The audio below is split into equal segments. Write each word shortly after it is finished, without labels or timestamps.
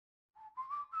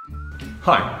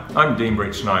Hi, I'm Dean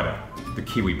Brett Schneider, the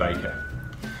Kiwi baker,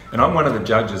 and I'm one of the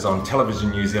judges on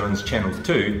Television New Zealand's Channel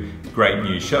 2 great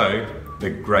new show, The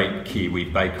Great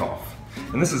Kiwi Bake Off.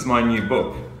 And this is my new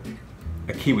book,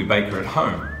 A Kiwi Baker at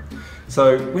Home.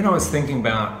 So when I was thinking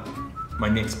about my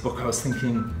next book, I was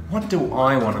thinking, what do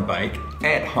I want to bake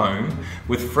at home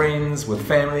with friends, with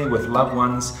family, with loved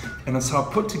ones? And so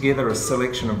I put together a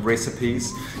selection of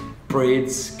recipes,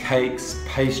 breads, cakes,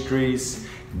 pastries,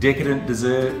 decadent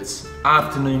desserts,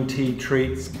 afternoon tea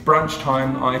treats, brunch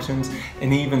time items,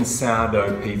 and even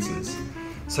sourdough pizzas.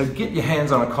 So get your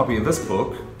hands on a copy of this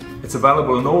book. It's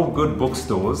available in all good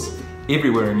bookstores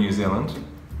everywhere in New Zealand,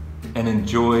 and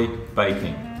enjoy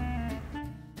baking.